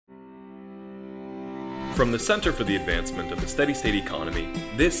From the Center for the Advancement of the Steady State Economy,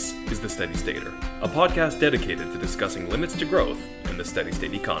 this is The Steady Stater, a podcast dedicated to discussing limits to growth in the steady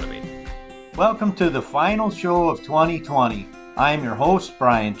state economy. Welcome to the final show of 2020. I am your host,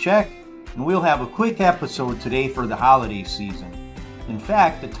 Brian Czech, and we'll have a quick episode today for the holiday season. In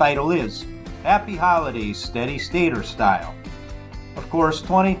fact, the title is Happy Holidays, Steady Stater Style. Of course,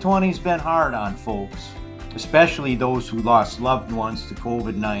 2020's been hard on folks, especially those who lost loved ones to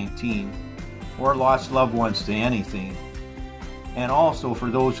COVID-19 or lost loved ones to anything, and also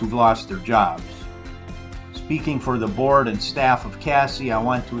for those who've lost their jobs. Speaking for the board and staff of CASSE, I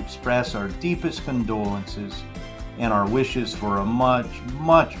want to express our deepest condolences and our wishes for a much,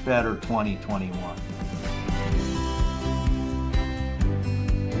 much better 2021.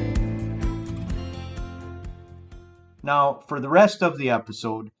 Now, for the rest of the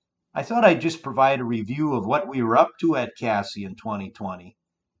episode, I thought I'd just provide a review of what we were up to at CASSE in 2020,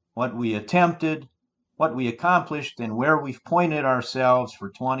 what we attempted, what we accomplished, and where we've pointed ourselves for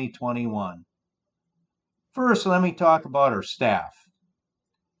 2021. First, let me talk about our staff.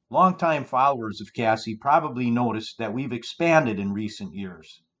 Longtime followers of CASSE probably noticed that we've expanded in recent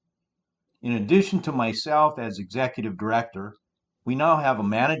years. In addition to myself as executive director, we now have a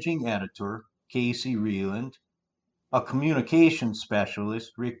managing editor, Casey Reeland, a communications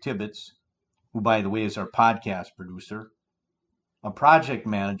specialist, Rick Tibbetts, who, by the way, is our podcast producer, a project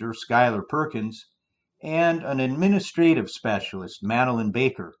manager, Skylar Perkins, and an administrative specialist, Madeline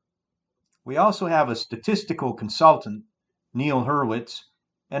Baker. We also have a statistical consultant, Neil Hurwitz,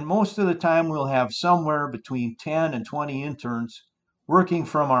 and most of the time we'll have somewhere between 10 and 20 interns working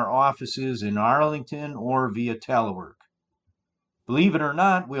from our offices in Arlington or via telework. Believe it or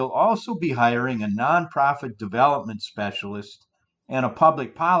not, we'll also be hiring a nonprofit development specialist and a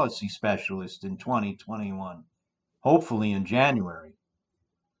public policy specialist in 2021, hopefully in January.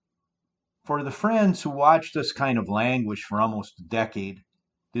 For the friends who watched us kind of languish for almost a decade,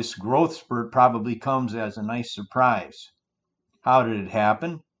 this growth spurt probably comes as a nice surprise. How did it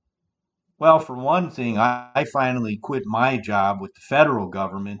happen? Well, for one thing, I finally quit my job with the federal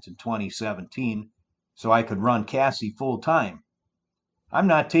government in 2017 so I could run CASSE full-time. I'm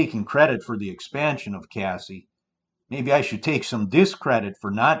not taking credit for the expansion of CASSE. Maybe I should take some discredit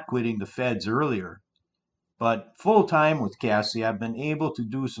for not quitting the feds earlier. But full-time with CASSE, I've been able to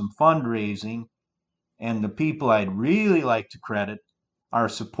do some fundraising, and the people I'd really like to credit are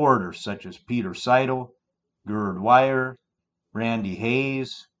supporters such as Peter Seidel, Gerd Weyer, Randy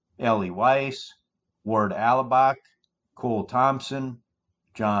Hayes, Ellie Weiss, Ward Alabach, Cole Thompson,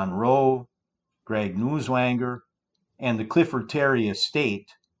 John Rowe, Greg Newswanger, and the Clifford Terry Estate,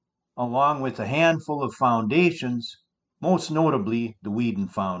 along with a handful of foundations, most notably the Whedon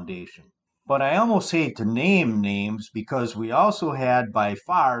Foundation. But I almost hate to name names because we also had by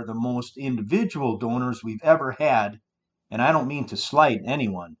far the most individual donors we've ever had, and I don't mean to slight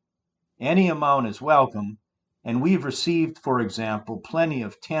anyone. Any amount is welcome, and we've received, for example, plenty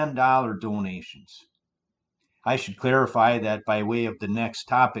of $10 donations. I should clarify that by way of the next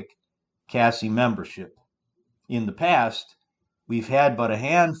topic, CASSE membership. In the past, we've had but a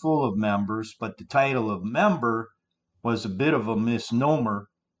handful of members, but the title of member was a bit of a misnomer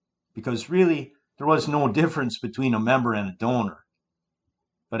because really there was no difference between a member and a donor.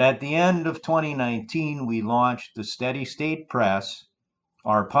 But at the end of 2019, we launched the Steady State Press,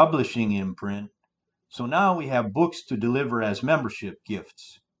 our publishing imprint, so now we have books to deliver as membership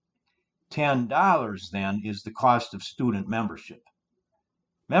gifts. $10 then is the cost of student membership.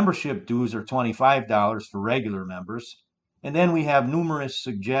 Membership dues are $25 for regular members, and then we have numerous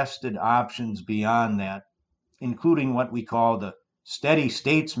suggested options beyond that, including what we call the Steady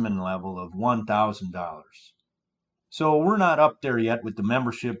Statesman level of $1,000. So we're not up there yet with the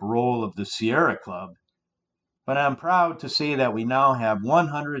membership roll of the Sierra Club, but I'm proud to say that we now have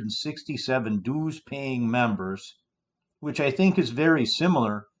 167 dues-paying members, which I think is very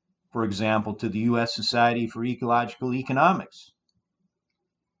similar, for example, to the U.S. Society for Ecological Economics.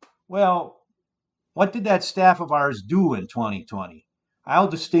 Well, what did that staff of ours do in 2020? I'll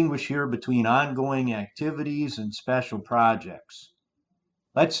distinguish here between ongoing activities and special projects.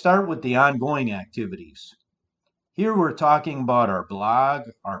 Let's start with the ongoing activities. Here we're talking about our blog,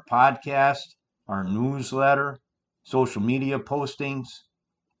 our podcast, our newsletter, social media postings,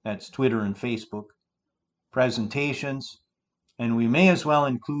 that's Twitter and Facebook, presentations, and we may as well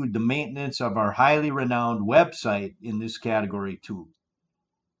include the maintenance of our highly renowned website in this category too.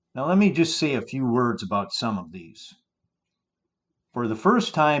 Now let me just say a few words about some of these. For the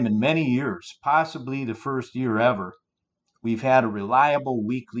first time in many years, possibly the first year ever, we've had a reliable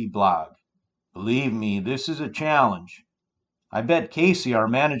weekly blog. Believe me, this is a challenge. I bet Casey, our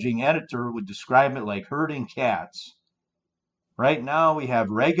managing editor, would describe it like herding cats. Right now, we have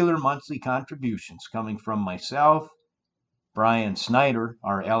regular monthly contributions coming from myself, Brian Snyder,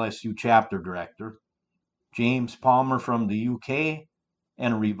 our LSU chapter director, James Palmer from the UK,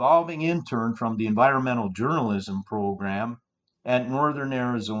 and a revolving intern from the environmental journalism program at Northern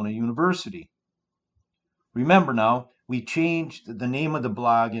Arizona University. Remember now, we changed the name of the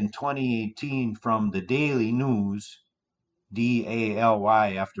blog in 2018 from the Daily News,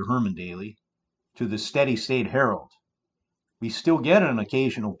 DALY after Herman Daly, to the Steady State Herald. We still get an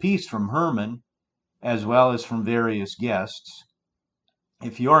occasional piece from Herman, as well as from various guests.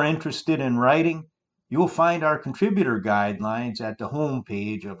 If you're interested in writing, you'll find our contributor guidelines at the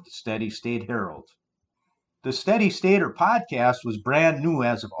homepage of the Steady State Herald. The Steady Stater podcast was brand new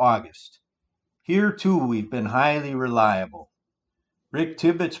as of August. Here, too, we've been highly reliable. Rick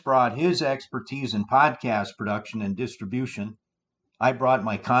Tibbetts brought his expertise in podcast production and distribution. I brought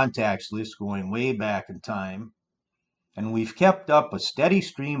my contacts list going way back in time. And we've kept up a steady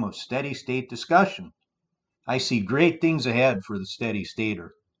stream of steady state discussion. I see great things ahead for the Steady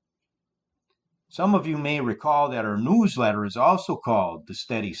Stater. Some of you may recall that our newsletter is also called the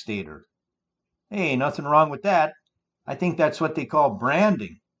Steady Stater. Hey, nothing wrong with that. I think that's what they call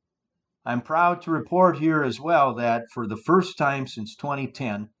branding. I'm proud to report here as well that for the first time since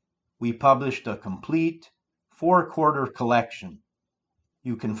 2010, we published a complete 4-quarter collection.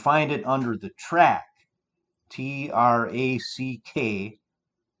 You can find it under the track, TRACK,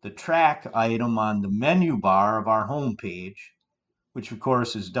 the track item on the menu bar of our homepage, which of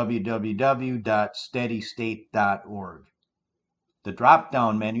course is www.steadystate.org. The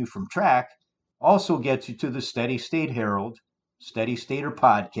drop-down menu from track also gets you to the Steady State Herald, Steady Stater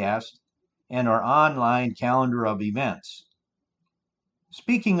podcast, and our online calendar of events.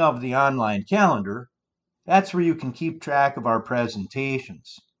 Speaking of the online calendar, that's where you can keep track of our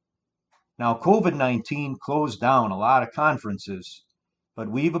presentations. Now, COVID-19 closed down a lot of conferences, but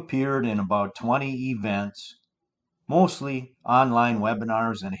we've appeared in about 20 events, mostly online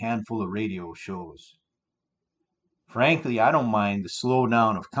webinars and a handful of radio shows. Frankly, I don't mind the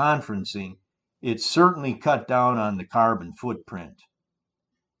slowdown of conferencing. It's certainly cut down on the carbon footprint.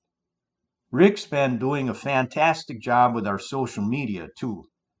 Rick's been doing a fantastic job with our social media, too.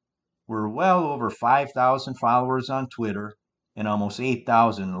 We're well over 5,000 followers on Twitter and almost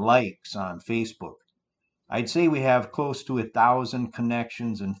 8,000 likes on Facebook. I'd say we have close to 1,000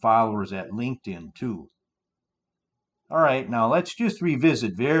 connections and followers at LinkedIn, too. All right, now let's just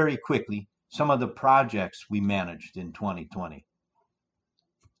revisit very quickly some of the projects we managed in 2020.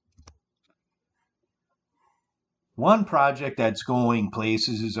 One project that's going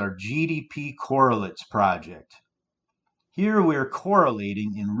places is our GDP correlates project. Here we're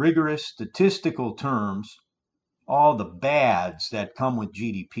correlating in rigorous statistical terms all the bads that come with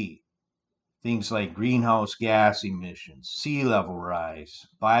GDP. Things like greenhouse gas emissions, sea level rise,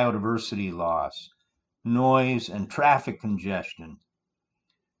 biodiversity loss, noise, and traffic congestion.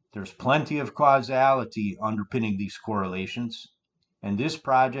 There's plenty of causality underpinning these correlations, and this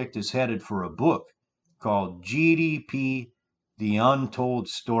project is headed for a book called GDP, The Untold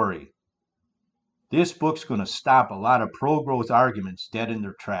Story. This book's going to stop a lot of pro-growth arguments dead in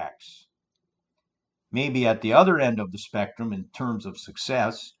their tracks. Maybe at the other end of the spectrum in terms of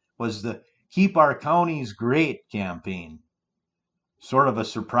success was the Keep Our Counties Great campaign. Sort of a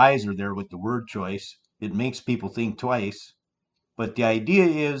surpriser there with the word choice. It makes people think twice. But the idea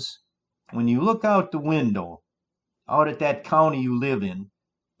is, when you look out the window, out at that county you live in,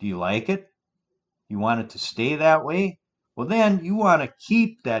 do you like it? You want it to stay that way? Well, then you want to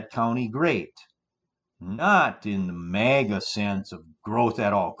keep that county great. Not in the MAGA sense of growth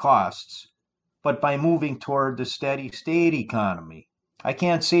at all costs, but by moving toward the steady state economy. I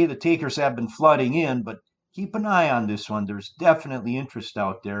can't say the takers have been flooding in, but keep an eye on this one. There's definitely interest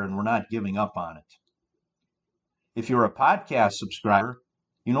out there, and we're not giving up on it. If you're a podcast subscriber,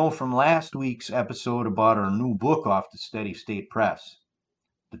 you know from last week's episode about our new book off the Steady State Press.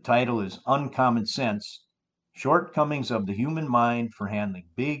 The title is Uncommon Sense, Shortcomings of the Human Mind for Handling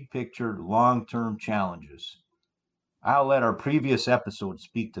Big Picture Long-Term Challenges. I'll let our previous episode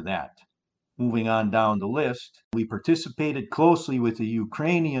speak to that. Moving on down the list, we participated closely with the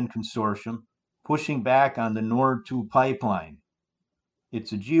Ukrainian consortium pushing back on the Nord 2 pipeline.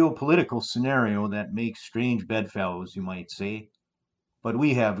 It's a geopolitical scenario that makes strange bedfellows, you might say. But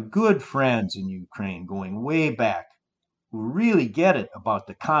we have good friends in Ukraine going way back who really get it about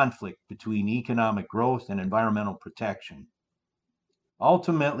the conflict between economic growth and environmental protection.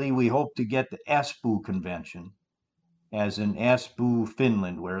 Ultimately, we hope to get the Espoo Convention, as in Espoo,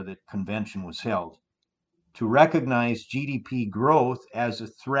 Finland, where the convention was held. to recognize GDP growth as a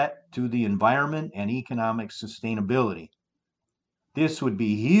threat to the environment and economic sustainability. This would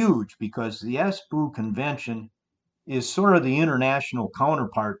be huge because the SBU Convention is sort of the international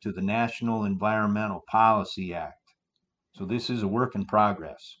counterpart to the National Environmental Policy Act. So this is a work in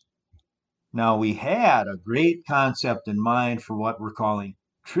progress. Now, we had a great concept in mind for what we're calling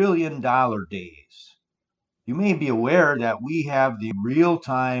trillion-dollar days. You may be aware that we have the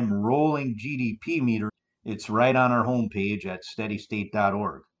real-time rolling GDP meter. It's right on our homepage at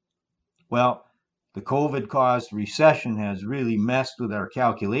steady-state.org. Well, the COVID-caused recession has really messed with our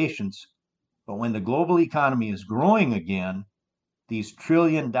calculations, but when the global economy is growing again, these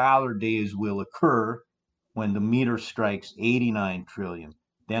trillion-dollar days will occur when the meter strikes 89 trillion,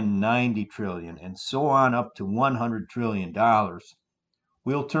 then 90 trillion, and so on up to $100 trillion.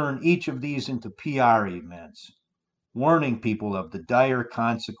 We'll turn each of these into PR events, warning people of the dire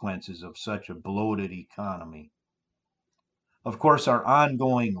consequences of such a bloated economy. Of course, our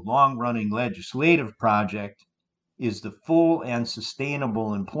ongoing, long-running legislative project is the Full and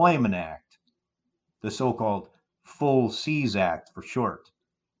Sustainable Employment Act, the so-called Full C's Act for short.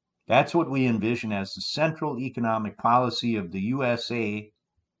 That's what we envision as the central economic policy of the USA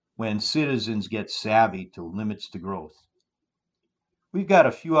when citizens get savvy to limits to growth. We've got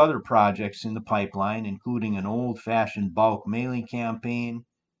a few other projects in the pipeline, including an old-fashioned bulk mailing campaign,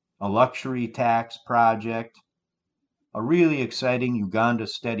 a luxury tax project, a really exciting Uganda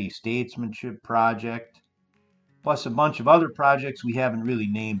steady statesmanship project, plus a bunch of other projects we haven't really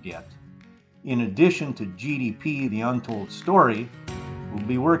named yet. In addition to GDP, the Untold Story, we'll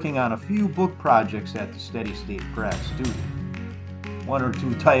be working on a few book projects at the Steady State Press, too. One or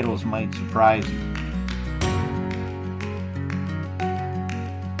two titles might surprise you.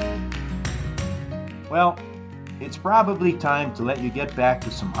 Well, it's probably time to let you get back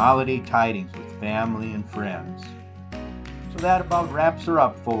to some holiday tidings with family and friends. So that about wraps her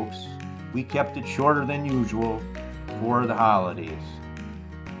up, folks. We kept it shorter than usual for the holidays.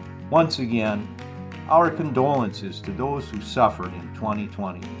 Once again, our condolences to those who suffered in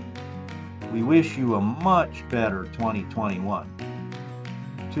 2020. We wish you a much better 2021.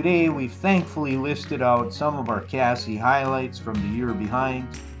 Today, we've thankfully listed out some of our CASSE highlights from the year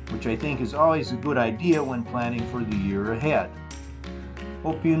behind, which I think is always a good idea when planning for the year ahead.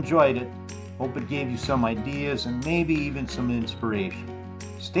 Hope you enjoyed it. Hope it gave you some ideas and maybe even some inspiration.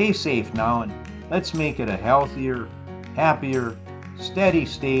 Stay safe now, and let's make it a healthier, happier,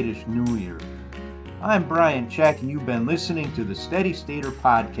 steady-statish new year. I'm Brian Czech, and you've been listening to the Steady Stater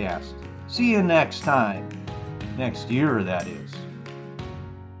podcast. See you next time. Next year, that is.